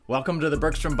Welcome to the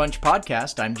Bergstrom Bunch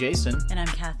podcast. I'm Jason. And I'm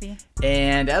Kathy.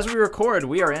 And as we record,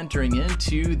 we are entering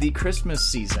into the Christmas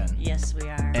season. Yes, we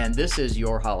are. And this is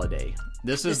your holiday.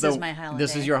 This is my holiday.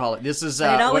 This is your holiday. This is.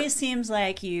 But it always seems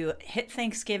like you hit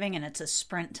Thanksgiving and it's a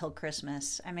sprint till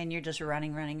Christmas. I mean, you're just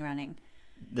running.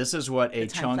 This is what a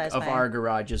chunk of our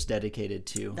garage is dedicated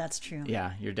to. That's true.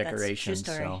 Yeah, your decorations.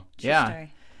 That's true story. So, yeah.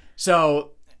 Story.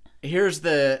 So here's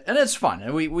and it's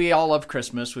fun. We all love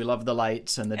Christmas. We love the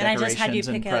lights and the decorations I just had you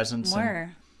pick presents. Up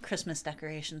more Christmas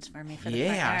decorations for me for the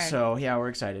front yard. So we're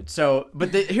excited. So,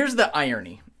 but here's the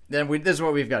irony. Then this is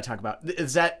what we've got to talk about.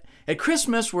 Is that at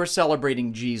Christmas we're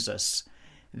celebrating Jesus,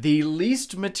 the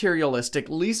least materialistic,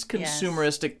 least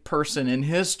consumeristic person in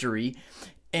history,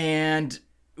 and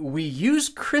we use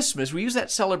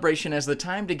that celebration as the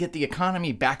time to get the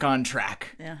economy back on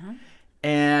track. Uh-huh.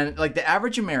 And like the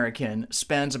average American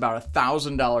spends about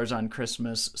 $1,000 on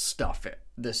Christmas stuff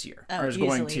this year, or is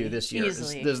going to this year.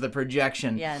 This is the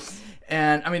projection. Yes.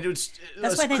 And I mean,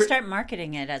 that's why they start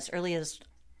marketing it as early as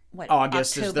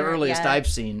August October, is the earliest I've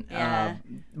seen. Yeah.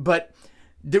 But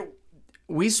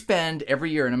we spend every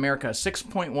year in America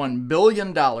 $6.1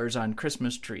 billion on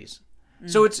Christmas trees.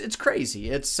 So it's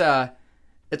crazy. It's a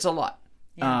lot.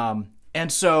 Yeah.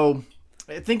 And so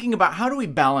thinking about how do we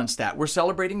balance that? We're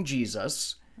celebrating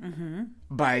Jesus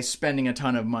by spending a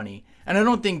ton of money. And I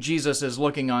don't think Jesus is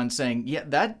looking on saying,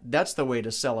 yeah, that's the way to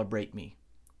celebrate me.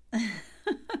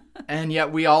 And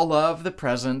yet we all love the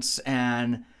presents.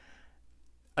 And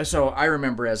so I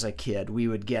remember as a kid, we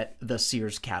would get the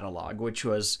Sears catalog, which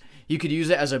was, you could use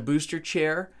it as a booster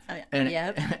chair.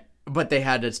 But they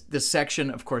had this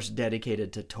section, of course,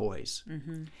 dedicated to toys.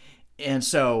 Mm-hmm. And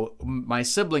so my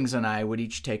siblings and I would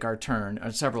each take our turn,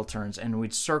 several turns, and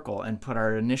we'd circle and put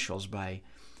our initials by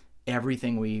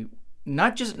everything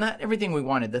not everything we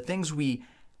wanted, the things we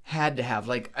had to have.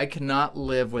 Like, I cannot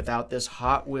live without this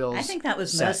Hot Wheels I think that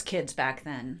was set. most kids back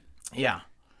then. Yeah.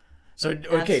 So,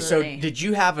 okay, so did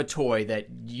you have a toy that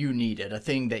you needed, a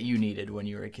thing that you needed when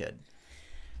you were a kid?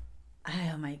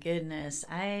 Oh, my goodness.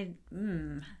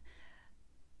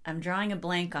 I'm drawing a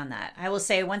blank on that. I will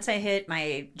say once I hit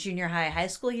my junior high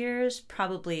school years,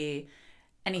 probably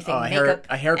anything makeup.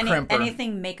 A hair crimper.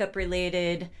 Anything makeup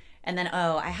related. And then,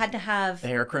 I had to have... A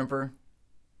hair crimper?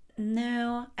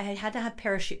 No, I had to have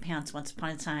parachute pants once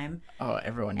upon a time. Oh,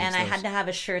 everyone needs And those. I had to have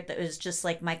a shirt that was just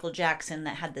like Michael Jackson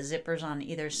that had the zippers on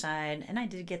either side. And I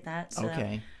did get that. So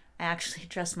okay. I actually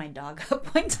dressed my dog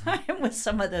up one time with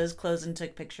some of those clothes and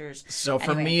took pictures. So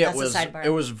for me, it was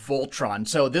Voltron.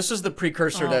 So this is the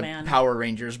precursor to Power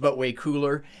Rangers, but way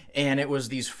cooler. And it was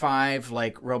these 5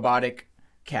 like robotic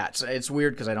cats. It's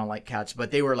weird because I don't like cats, but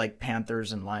they were like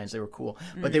panthers and lions. They were cool.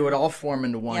 But they would all form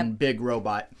into one big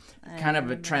robot, kind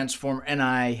of a transformer. And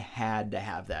I had to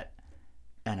have that,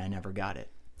 and I never got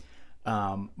it.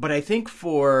 But I think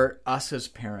for us as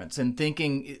parents and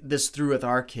thinking this through with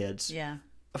our kids,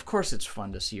 of course it's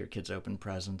fun to see your kids open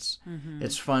presents. Mm-hmm.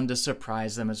 It's fun to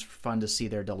surprise them. It's fun to see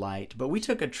their delight. But we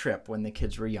took a trip when the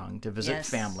kids were young to visit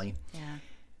family. Yeah.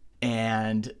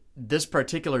 And this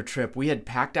particular trip, we had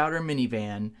packed out our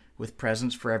minivan with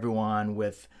presents for everyone,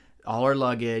 with all our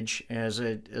luggage. It was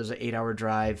an 8-hour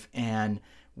drive. And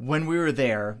when we were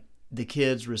there, the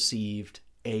kids received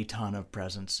a ton of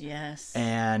presents. Yes.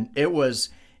 And it was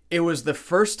the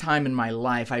first time in my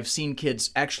life I've seen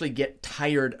kids actually get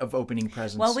tired of opening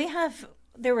presents. Well,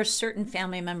 there were certain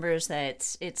family members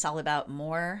that it's all about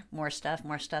more stuff,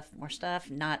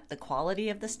 not the quality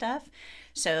of the stuff.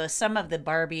 So some of the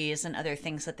Barbies and other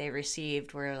things that they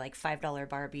received were like $5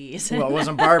 Barbies. Well, it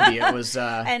wasn't Barbie. It was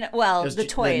the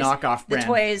toys, the knockoff brand. The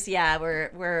toys,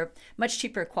 were much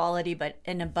cheaper quality, but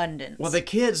in abundance. Well, the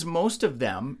kids, most of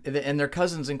them, and their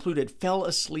cousins included, fell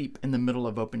asleep in the middle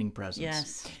of opening presents.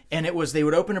 Yes. And they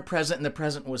would open a present, and the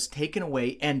present was taken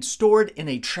away and stored in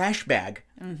a trash bag.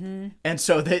 Mm-hmm. And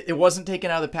so it wasn't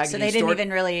taken out of the package. So they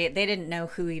didn't know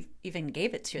who even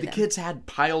gave it to them. The kids had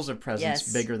piles of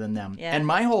presents bigger than them. Yeah. And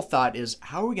my whole thought is,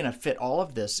 how are we going to fit all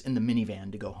of this in the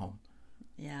minivan to go home?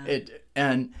 Yeah.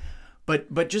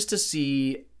 But just to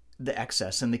see the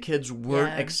excess, and the kids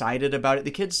weren't excited about it.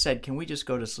 The kids said, "Can we just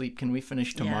go to sleep? Can we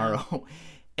finish tomorrow?" Yeah.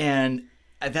 And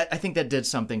I think that did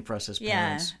something for us as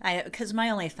parents. Yeah, because my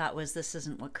only thought was, this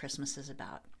isn't what Christmas is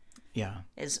about. Yeah.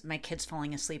 Is my kids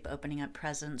falling asleep opening up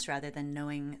presents rather than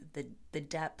knowing the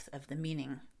depth of the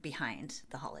meaning behind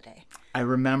the holiday. I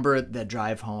remember the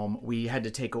drive home. We had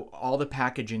to take all the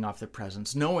packaging off the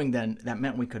presents, knowing then that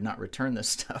meant we could not return this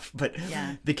stuff. But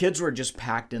the kids were just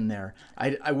packed in there.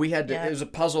 We had to, it was a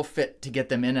puzzle fit to get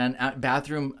them in. And a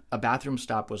bathroom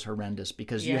stop was horrendous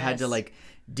because you had to like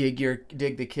dig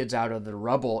the kids out of the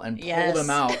rubble and pull them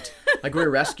out like we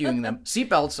were rescuing them.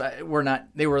 Seatbelts were not,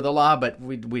 they were the law, but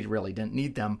we really didn't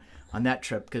need them on that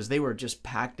trip because they were just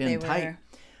packed in tight.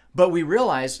 But we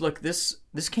realized, look, this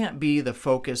can't be the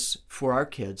focus for our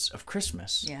kids of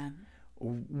Christmas. Yeah.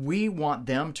 We want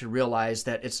them to realize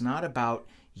that it's not about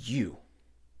you.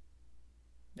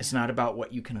 It's not about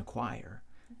what you can acquire.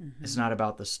 Mm-hmm. It's not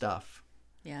about the stuff.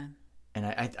 Yeah. And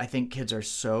I think kids are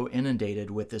so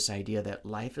inundated with this idea that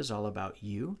life is all about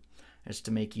you. It's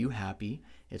to make you happy.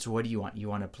 It's what do you want? You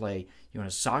want to play, you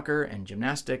want soccer and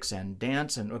gymnastics and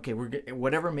dance and okay,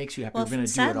 whatever makes you happy, we're going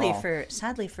to do it all.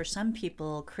 Sadly for some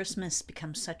people, Christmas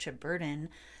becomes such a burden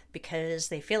because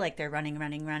they feel like they're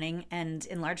running, and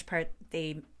in large part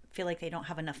they feel like they don't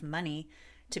have enough money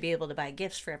to be able to buy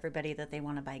gifts for everybody that they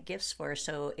want to buy gifts for.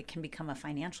 So it can become a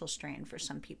financial strain for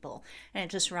some people. And it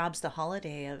just robs the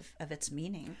holiday of its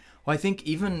meaning. Well, I think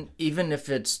even if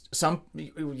it's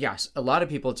yes, a lot of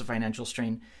people it's a financial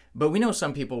strain, but we know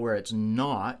some people where it's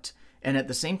not. And at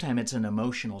the same time, it's an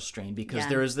emotional strain because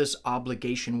there is this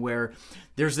obligation where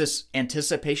there's this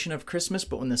anticipation of Christmas,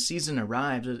 but when the season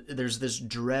arrives, there's this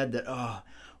dread that,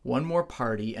 one more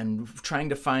party and trying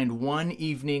to find one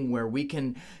evening where we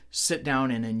can sit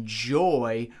down and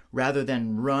enjoy rather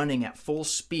than running at full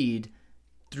speed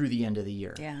through the end of the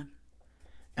year. Yeah.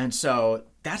 And so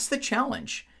that's the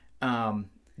challenge.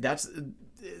 That's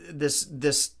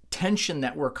this tension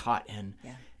that we're caught in.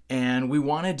 Yeah. And we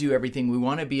want to do everything. We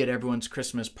want to be at everyone's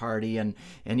Christmas party and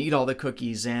eat all the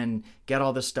cookies and get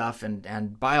all the stuff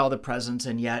and buy all the presents.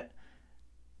 And yet,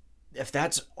 if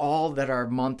that's all that our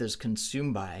month is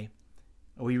consumed by,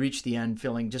 we reach the end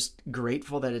feeling just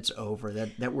grateful that it's over,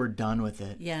 that we're done with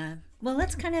it. Yeah. Well,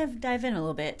 let's kind of dive in a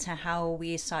little bit to how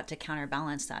we sought to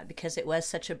counterbalance that because it was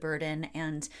such a burden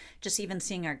and just even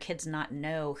seeing our kids not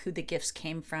know who the gifts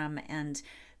came from and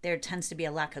there tends to be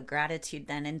a lack of gratitude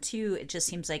then. And two, it just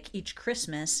seems like each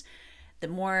Christmas, the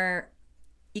more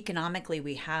economically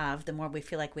we have, the more we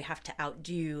feel like we have to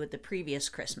outdo the previous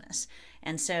Christmas.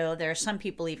 And so there are some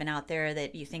people even out there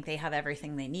that you think they have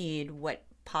everything they need. What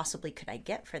possibly could I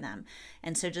get for them?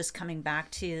 And so just coming back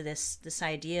to this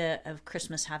idea of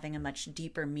Christmas having a much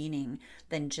deeper meaning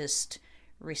than just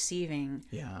receiving,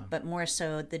 but more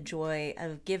so the joy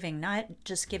of giving, not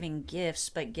just giving gifts,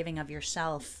 but giving of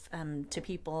yourself to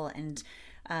people and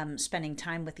spending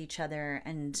time with each other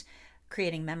and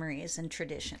creating memories and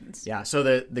traditions. Yeah, so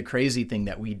the crazy thing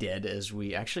that we did is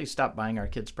we actually stopped buying our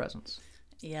kids presents.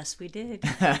 Yes, we did.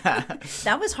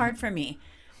 That was hard for me.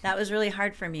 That was really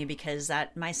hard for me because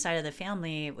my side of the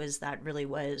family was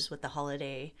what the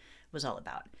holiday was all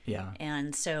about. Yeah.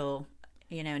 And so,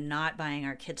 not buying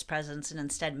our kids presents and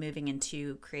instead moving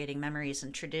into creating memories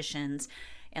and traditions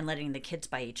and letting the kids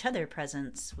buy each other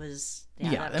presents was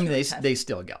I mean they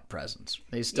still got presents.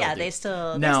 They still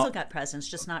got presents,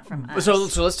 just not from us. So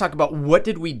let's talk about what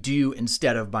did we do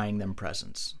instead of buying them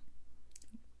presents.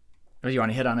 Or do you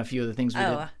want to hit on a few of the things we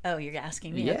did? Oh, you're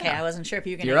asking me. Yeah. Okay, I wasn't sure if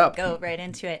you were going to go right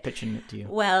into it. Pitching it to you.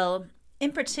 Well,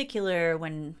 in particular,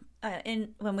 when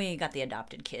we got the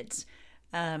adopted kids,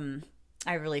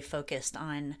 I really focused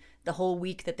on the whole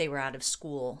week that they were out of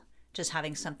school, just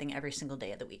having something every single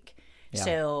day of the week. Yeah.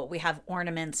 So we have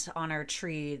ornaments on our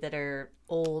tree that are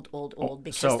old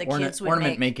because the kids would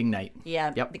ornament making night. Yeah,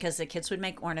 because the kids would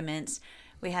make ornaments.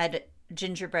 We had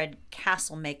gingerbread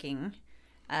castle making,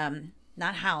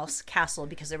 not house, castle,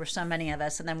 because there were so many of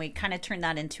us. And then we kind of turned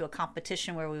that into a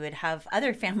competition where we would have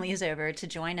other families over to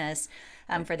join us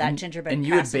for that gingerbread castle. And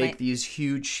you would bake these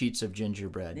huge sheets of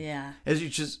gingerbread. Yeah.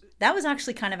 That was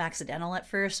actually kind of accidental at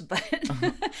first, but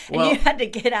and you had to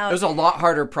get out. It was a lot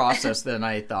harder process than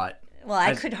I thought. Well,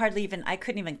 I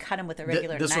couldn't even cut them with a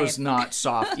regular knife. This was not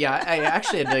soft. Yeah, I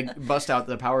actually had to bust out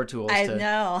the power tools. I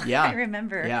know. Yeah. I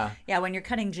remember. Yeah, when you're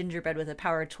cutting gingerbread with a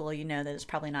power tool, you know that it's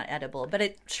probably not edible. But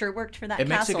it sure worked for that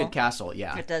castle. It makes a good castle,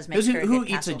 yeah. It does make a very Who good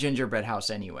eats castle. a gingerbread house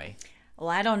anyway? Well,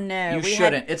 I don't know. You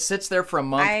shouldn't. It sits there for a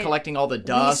month collecting all the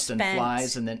dust and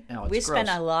flies, and then it's gross. We spent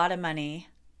a lot of money.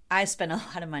 I spent a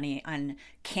lot of money on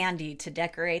candy to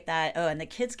decorate that. Oh, and the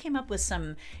kids came up with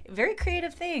some very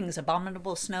creative things.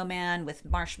 Abominable snowman with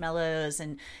marshmallows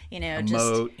and,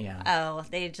 moat,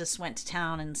 they just went to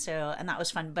town. And that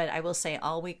was fun. But I will say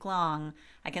all week long,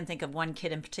 I can think of one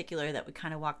kid in particular that would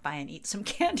kind of walk by and eat some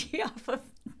candy off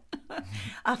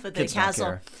of the kids castle.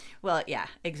 Don't care. Well, yeah,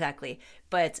 exactly.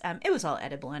 But it was all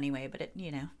edible anyway, but it,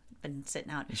 been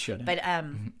sitting out. You shouldn't. But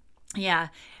yeah.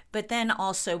 But then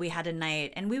also we had a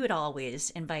night, and we would always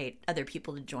invite other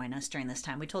people to join us during this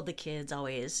time. We told the kids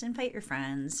always invite your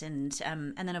friends, and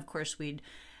then of course we'd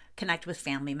connect with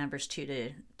family members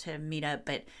too to meet up,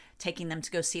 but taking them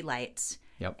to go see lights.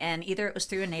 Yep. And either it was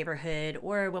through a neighborhood,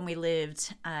 or when we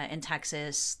lived in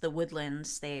Texas, the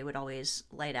Woodlands, they would always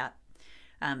light up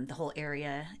the whole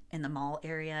area in the mall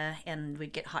area, and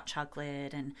we'd get hot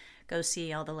chocolate and go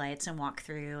see all the lights and walk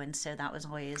through. And so that was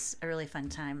always a really fun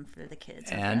time for the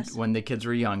kids. And when the kids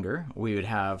were younger, we would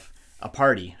have a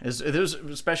party. It was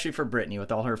especially for Brittany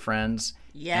with all her friends.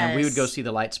 Yes. And we would go see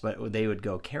the lights, but they would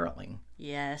go caroling.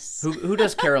 Yes. Who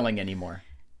does caroling anymore?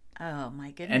 Oh my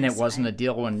goodness! And it wasn't a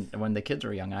deal when the kids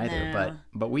were young either, No.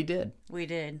 but we did. We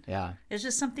did. Yeah. It was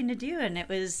just something to do, and it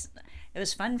was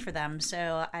fun for them.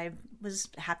 So I was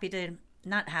happy to,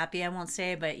 not happy, I won't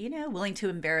say, but willing to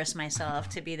embarrass myself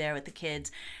to be there with the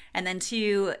kids. And then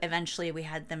too, eventually we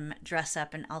had them dress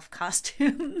up in elf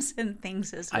costumes and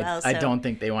things as well. I don't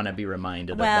think they want to be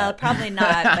reminded of that. Well, probably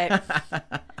not,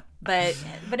 but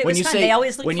it was fun. They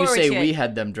always looked forward to it. When you say we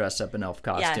had them dress up in elf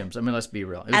costumes, I mean, let's be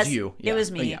real. It was you. It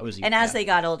was me. Oh, yeah, it was you. And as they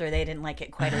got older, they didn't like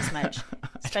it quite as much.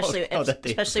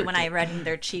 Especially when I reddened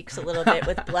their cheeks a little bit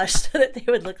with blush so that they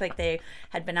would look like they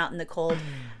had been out in the cold.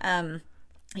 But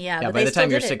by the time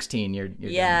you're 16, you're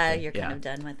you're kind of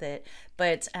done with it.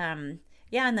 But and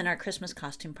then our Christmas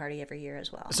costume party every year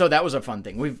as well. So that was a fun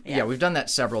thing. We've done that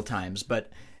several times,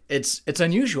 but it's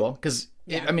unusual because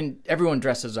everyone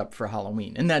dresses up for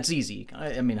Halloween, and that's easy.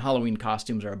 I mean, Halloween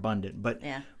costumes are abundant,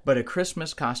 but a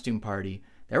Christmas costume party,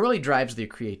 that really drives the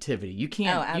creativity. You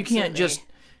can't just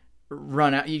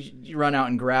run out. You run out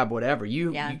and grab whatever.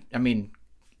 I mean,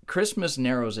 Christmas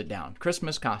narrows it down.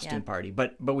 Christmas costume party,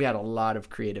 but we had a lot of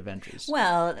creative entries.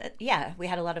 Well, we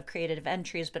had a lot of creative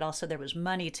entries, but also there was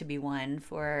money to be won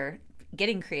for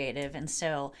getting creative, and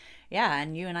so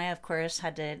and you and I, of course,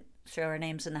 had to throw our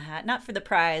names in the hat, not for the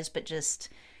prize, but just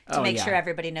to make sure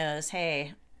everybody knows,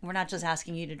 hey, we're not just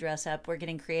asking you to dress up, we're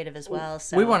getting creative as well.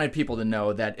 So we wanted people to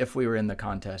know that if we were in the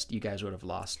contest, you guys would have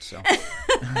lost. So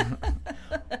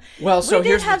well, so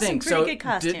here's the thing. So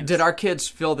did our kids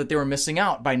feel that they were missing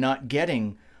out by not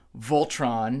getting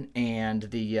Voltron and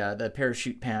the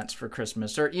parachute pants for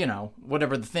Christmas, or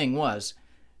whatever the thing was?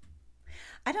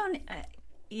 I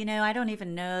don't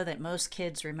even know that most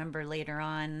kids remember later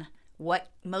on what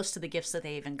most of the gifts that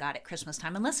they even got at Christmas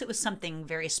time, unless it was something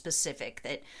very specific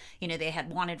that they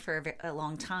had wanted for a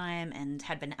long time and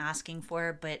had been asking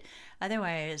for. But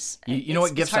otherwise, you know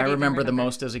what gifts I remember the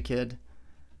most as a kid?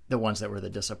 The ones that were the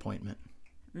disappointment.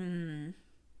 The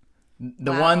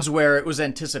ones where it was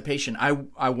anticipation.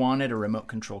 I wanted a remote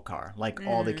control car, like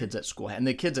all the kids at school had, and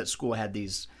the kids at school had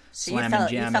these. So you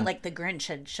felt like the Grinch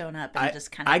had shown up and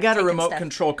just kind of. I got a remote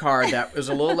control car that was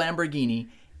a little Lamborghini.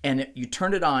 And you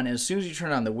turned it on, and as soon as you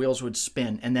turned it on, the wheels would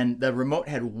spin. And then the remote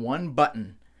had one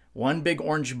button, one big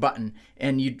orange button.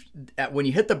 And when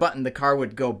you hit the button, the car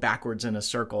would go backwards in a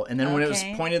circle. And then when it was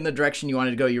pointed in the direction you wanted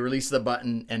to go, you release the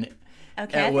button, and I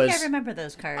think I remember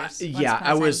those cars.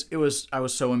 I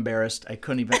was so embarrassed. I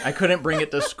couldn't bring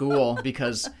it to school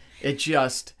because it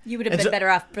just. You would have been better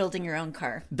off building your own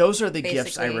car. Those are the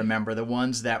gifts I remember, the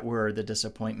ones that were the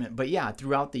disappointment. But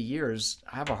throughout the years,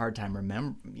 I have a hard time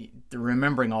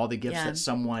remembering all the gifts that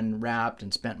someone wrapped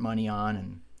and spent money on.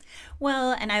 And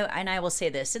well, and I will say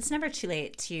this: it's never too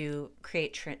late to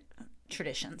create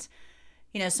traditions.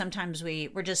 Sometimes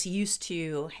we're just used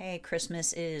to, hey,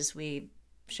 Christmas is we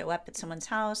show up at someone's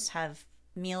house, have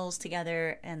meals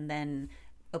together, and then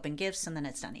open gifts, and then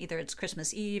it's done. Either it's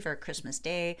Christmas Eve or Christmas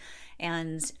Day.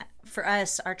 And for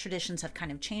us, our traditions have kind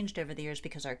of changed over the years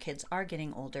because our kids are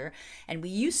getting older. And we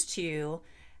used to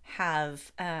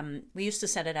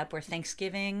set it up where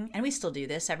Thanksgiving, and we still do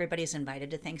this, everybody's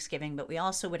invited to Thanksgiving, but we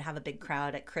also would have a big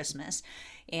crowd at Christmas.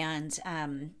 And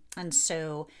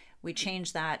so we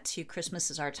changed that to Christmas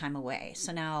is our time away.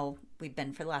 So now we've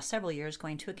been, for the last several years,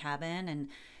 going to a cabin and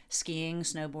skiing,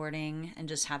 snowboarding, and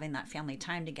just having that family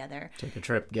time together. Take a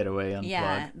trip, get away,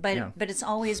 unplug. But it's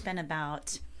always been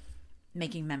about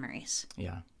making memories.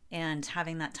 Yeah. And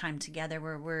having that time together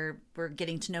where we're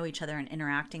getting to know each other and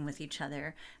interacting with each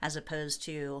other, as opposed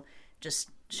to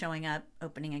just showing up,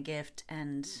 opening a gift,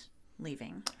 and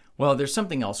leaving. Well, there's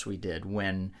something else we did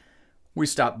when we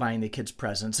stopped buying the kids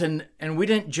presents, and we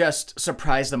didn't just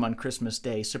surprise them on Christmas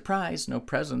Day. Surprise, no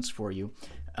presents for you.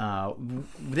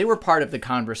 They were part of the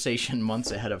conversation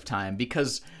months ahead of time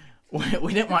because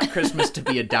we didn't want Christmas to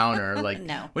be a downer. Like,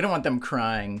 no. We don't want them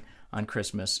crying on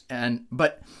Christmas. And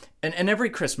every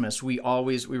Christmas we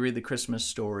read the Christmas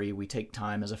story. We take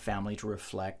time as a family to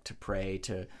reflect, to pray,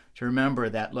 to remember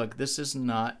that, look, this is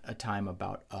not a time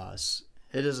about us.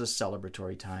 It is a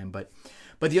celebratory time. But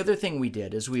the other thing we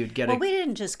did is we would get we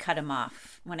didn't just cut them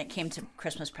off when it came to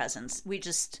Christmas presents. We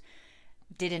just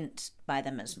didn't buy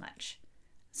them as much.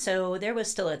 So there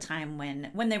was still a time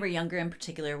when they were younger in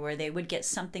particular where they would get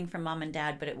something from mom and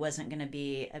dad, but it wasn't going to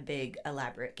be a big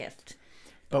elaborate gift.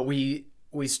 But we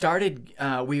started,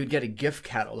 we would get a gift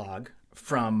catalog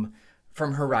from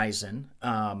Horizon,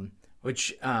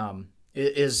 which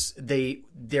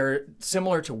they're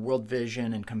similar to World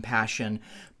Vision and Compassion,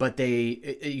 but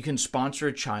you can sponsor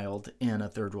a child in a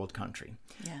third world country.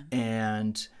 Yeah.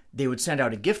 And they would send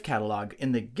out a gift catalog.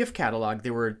 In the gift catalog,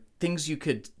 there were things you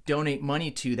could donate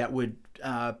money to that would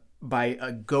buy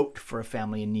a goat for a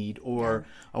family in need, or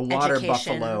a water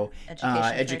buffalo,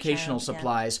 educational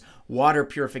supplies, water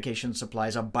purification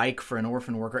supplies, a bike for an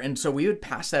orphan worker. And so we would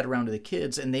pass that around to the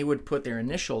kids, and they would put their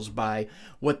initials by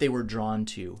what they were drawn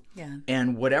to. Yeah.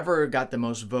 And whatever got the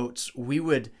most votes, we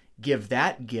would give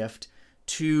that gift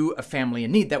to a family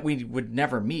in need that we would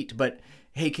never meet. But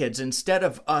hey, kids, instead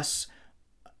of us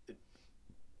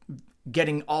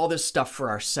getting all this stuff for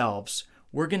ourselves,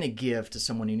 we're going to give to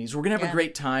someone who needs. We're going to have a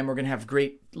great time. We're going to have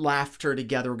great laughter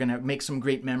together. We're going to make some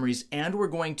great memories, and we're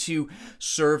going to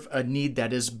serve a need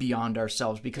that is beyond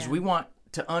ourselves, because we want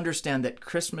to understand that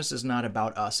Christmas is not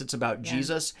about us. It's about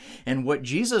Jesus. And what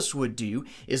Jesus would do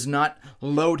is not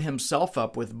load himself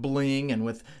up with bling and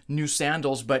with new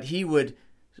sandals, but he would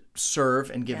serve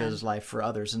and give his life for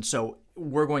others. And so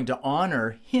we're going to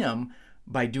honor him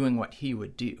by doing what he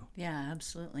would do. Yeah,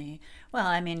 absolutely. Well,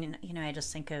 I mean, I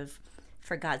just think of,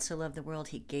 for God so loved the world,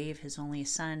 he gave his only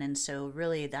son. And so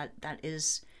really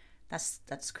that's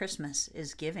Christmas,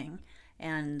 is giving.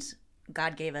 And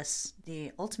God gave us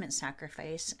the ultimate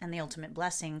sacrifice and the ultimate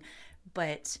blessing.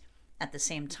 But at the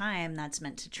same time, that's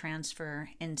meant to translate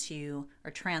into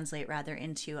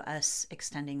us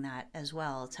extending that as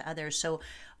well to others. So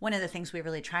one of the things we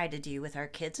really tried to do with our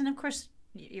kids, and of course,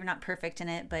 you're not perfect in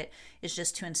it, but it's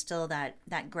just to instill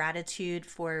that gratitude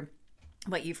for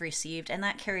what you've received. And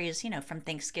that carries, from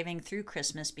Thanksgiving through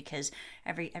Christmas, because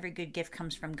every good gift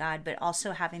comes from God, but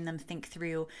also having them think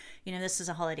through, this is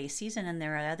a holiday season and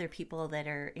there are other people that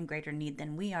are in greater need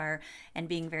than we are, and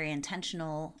being very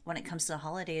intentional when it comes to the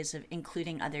holidays of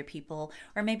including other people,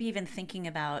 or maybe even thinking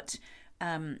about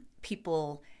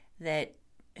people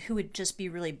who would just be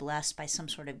really blessed by some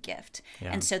sort of gift.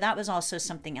 Yeah. And so that was also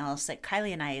something else that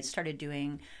Kylie and I had started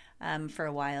doing for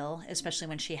a while, especially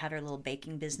when she had her little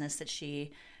baking business that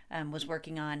she was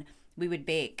working on. We would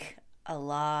bake a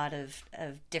lot of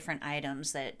different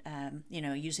items that,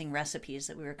 using recipes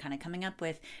that we were kind of coming up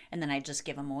with, and then I'd just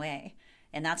give them away.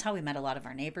 And that's how we met a lot of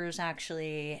our neighbors,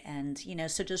 actually. And,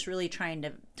 so just really trying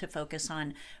to focus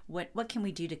on what can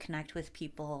we do to connect with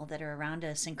people that are around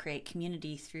us and create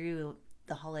community through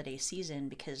the holiday season,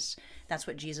 because that's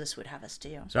what Jesus would have us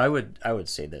do. So I would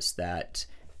say this, that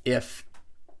if,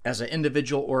 as an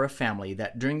individual or a family,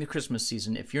 that during the Christmas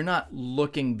season, if you're not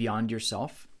looking beyond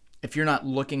yourself, if you're not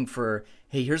looking for,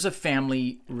 hey, here's a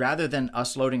family, rather than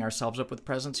us loading ourselves up with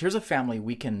presents, here's a family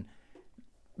we can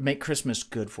make Christmas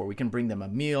good for. We can bring them a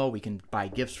meal. We can buy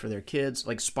gifts for their kids,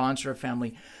 like sponsor a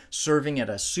family, serving at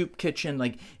a soup kitchen.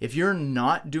 Like, if you're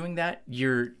not doing that,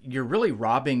 you're really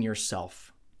robbing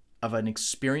yourself of an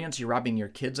experience. You're robbing your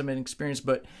kids of an experience,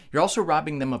 but you're also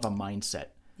robbing them of a mindset.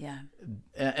 Yeah.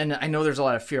 And I know there's a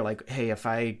lot of fear, like, hey, if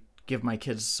I give my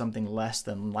kids something less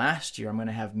than last year, I'm going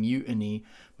to have mutiny.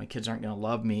 My kids aren't going to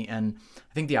love me. And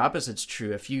I think the opposite's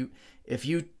true. If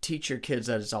you teach your kids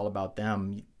that it's all about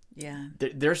them,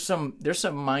 there's some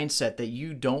mindset that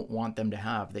you don't want them to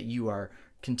have, that you are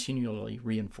continually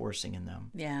reinforcing in them.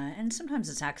 Yeah, and sometimes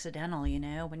it's accidental,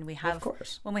 when we have, of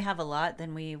course, when we have a lot,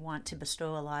 then we want to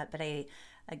bestow a lot. But I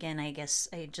guess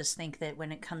I just think that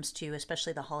when it comes to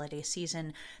especially the holiday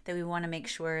season, that we want to make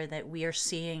sure that we are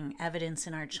seeing evidence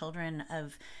in our children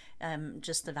of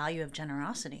just the value of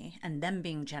generosity, and them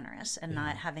being generous, and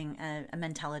not having a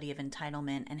mentality of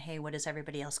entitlement and, hey, what is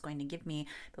everybody else going to give me,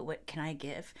 but what can I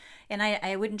give? And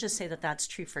I wouldn't just say that that's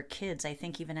true for kids. I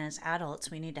think even as adults,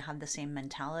 we need to have the same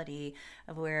mentality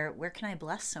of where can I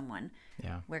bless someone?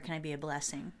 Yeah. Where can I be a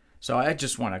blessing? So I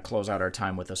just want to close out our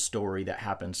time with a story that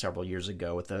happened several years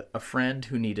ago with a friend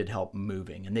who needed help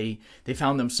moving. And they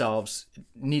found themselves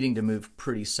needing to move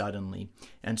pretty suddenly.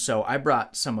 And so I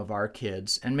brought some of our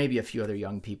kids, and maybe a few other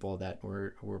young people that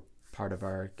were part of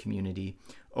our community,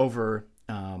 over.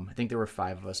 I think there were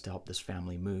 5 of us to help this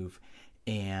family move.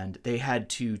 And they had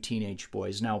 2 teenage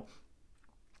boys. Now,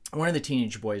 one of the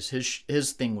teenage boys,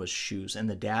 his thing was shoes, and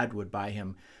the dad would buy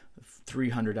him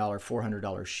 $300,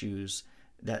 $400 shoes,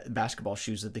 that basketball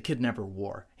shoes that the kid never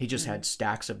wore. He just had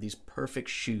stacks of these perfect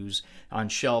shoes on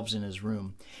shelves in his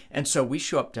room. And so we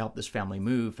show up to help this family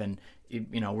move, and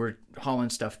we're hauling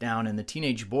stuff down, and the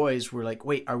teenage boys were like,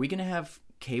 wait, are we going to have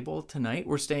cable tonight?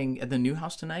 We're staying at the new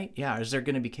house tonight? Yeah, is there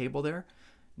going to be cable there?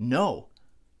 No.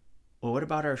 Well, what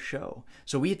about our show?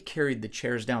 So we had carried the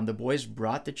chairs down. The boys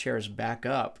brought the chairs back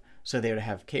up so they would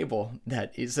have cable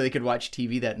so they could watch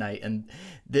TV that night. And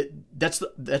that's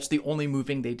the only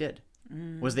moving they did,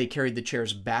 was they carried the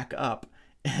chairs back up.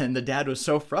 And the dad was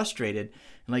so frustrated.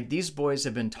 And like, these boys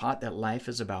have been taught that life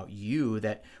is about you,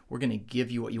 that we're going to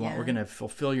give you what you want. We're going to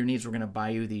fulfill your needs. We're going to buy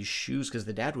you these shoes, because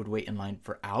the dad would wait in line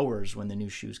for hours when the new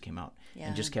shoes came out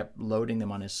and just kept loading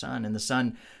them on his son. And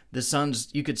the son's,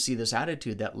 you could see this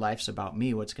attitude that life's about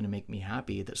me, what's going to make me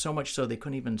happy. That so much so they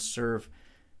couldn't even serve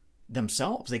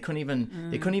themselves. They couldn't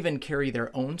even carry their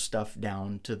own stuff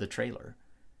down to the trailer.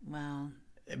 Wow.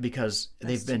 Because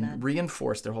they've been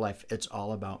reinforced their whole life. It's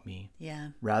all about me.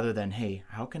 Yeah. Rather than, hey,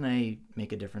 how can I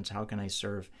make a difference? How can I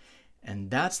serve? And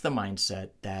that's the mindset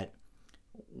that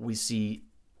we see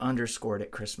underscored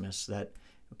at Christmas, that,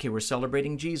 okay, we're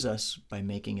celebrating Jesus by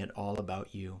making it all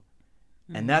about you.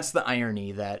 Mm-hmm. And that's the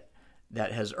irony that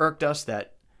has irked us,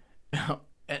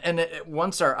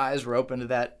 once our eyes were open to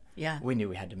that, we knew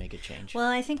we had to make a change.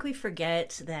 Well, I think we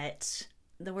forget that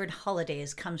the word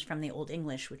holidays comes from the Old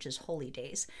English, which is holy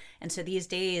days. And so these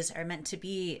days are meant to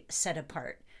be set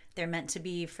apart. They're meant to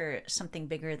be for something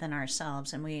bigger than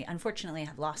ourselves. And we unfortunately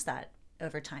have lost that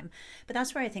over time. But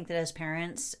that's where I think that as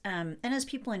parents and as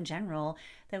people in general,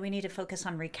 that we need to focus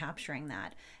on recapturing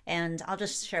that. And I'll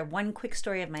just share one quick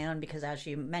story of my own, because as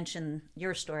you mentioned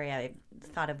your story, I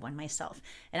thought of one myself.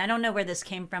 And I don't know where this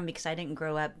came from, because I didn't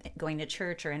grow up going to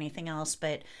church or anything else,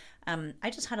 but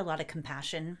I just had a lot of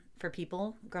compassion for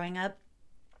people growing up.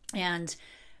 And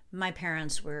my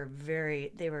parents were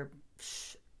they were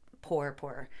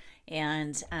poor.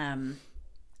 And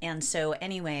so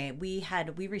anyway,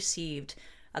 we received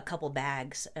a couple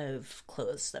bags of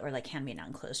clothes that were like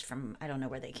hand-me-down clothes from, I don't know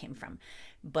where they came from,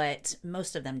 but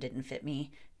most of them didn't fit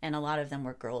me. And a lot of them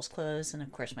were girls' clothes. And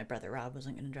of course, my brother Rob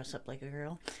wasn't going to dress up like a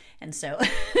girl. And so,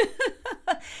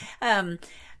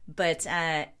 but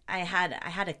I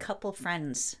had a couple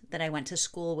friends that I went to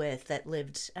school with that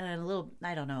lived a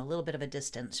little bit of a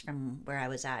distance from where I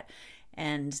was at.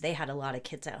 And they had a lot of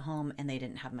kids at home, and they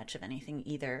didn't have much of anything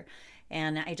either.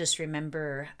 And I just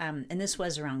remember, and this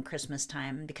was around Christmas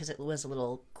time, because it was a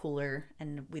little cooler,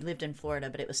 and we lived in Florida,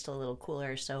 but it was still a little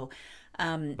cooler. So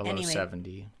below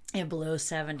 70. Yeah, below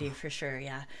 70 for sure,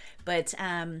 yeah. But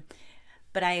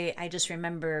I just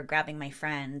remember grabbing my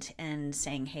friend and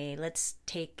saying, hey, let's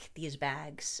take these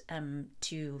bags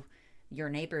to your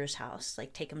neighbor's house.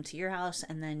 Like, take them to your house,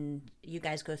 and then you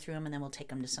guys go through them, and then we'll take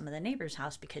them to some of the neighbor's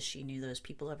house, because she knew those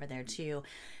people over there too.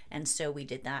 And so we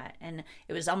did that, and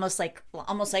it was almost like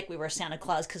we were Santa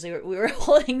Claus, because we were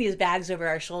holding these bags over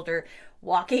our shoulder,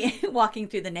 walking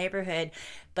through the neighborhood.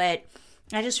 But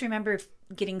I just remember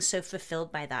getting so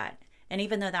fulfilled by that. And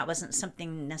even though that wasn't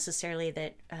something necessarily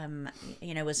that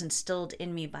was instilled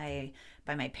in me by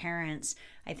my parents,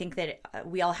 I think that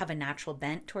we all have a natural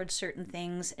bent towards certain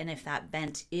things. And if that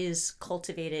bent is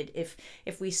cultivated,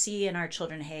 if we see in our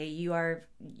children, hey, you are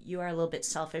a little bit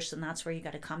selfish, then that's where you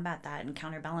got to combat that and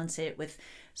counterbalance it with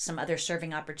some other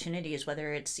serving opportunities,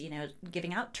 whether it's,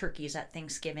 giving out turkeys at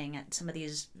Thanksgiving at some of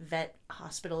these vet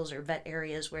hospitals or vet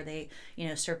areas where they,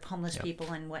 serve homeless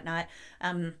people and whatnot.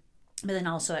 But then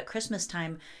also at Christmas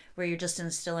time, where you're just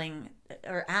instilling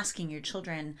or asking your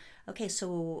children, okay,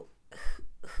 so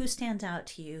who stands out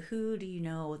to you? Who do you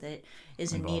know that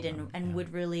is in need and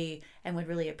would really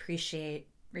appreciate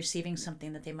receiving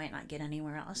something that they might not get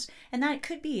anywhere else? And that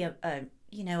could be a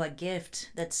gift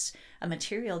that's a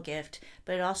material gift,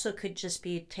 but it also could just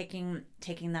be taking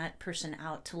that person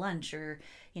out to lunch or,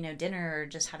 dinner, or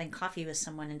just having coffee with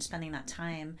someone and spending that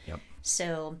time. Yep.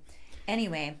 So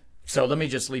anyway. So let me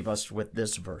just leave us with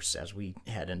this verse as we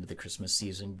head into the Christmas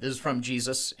season. This is from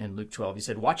Jesus in Luke 12. He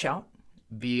said, "Watch out,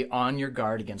 be on your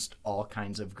guard against all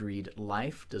kinds of greed.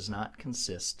 Life does not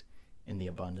consist in the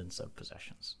abundance of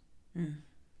possessions."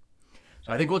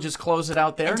 So I think we'll just close it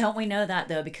out there. And don't we know that,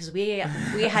 though, because we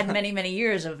had many, many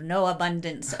years of no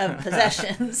abundance of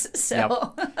possessions.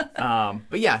 So,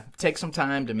 but yeah, take some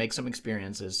time to make some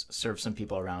experiences, serve some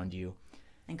people around you.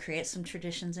 And create some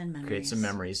traditions and memories. Create some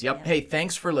memories. Yep. Hey,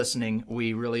 thanks for listening.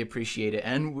 We really appreciate it.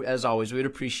 And as always, we would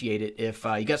appreciate it if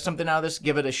you got something out of this,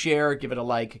 give it a share, give it a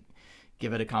like,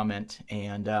 give it a comment,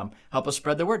 and help us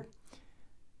spread the word.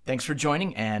 Thanks for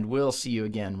joining, and we'll see you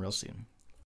again real soon.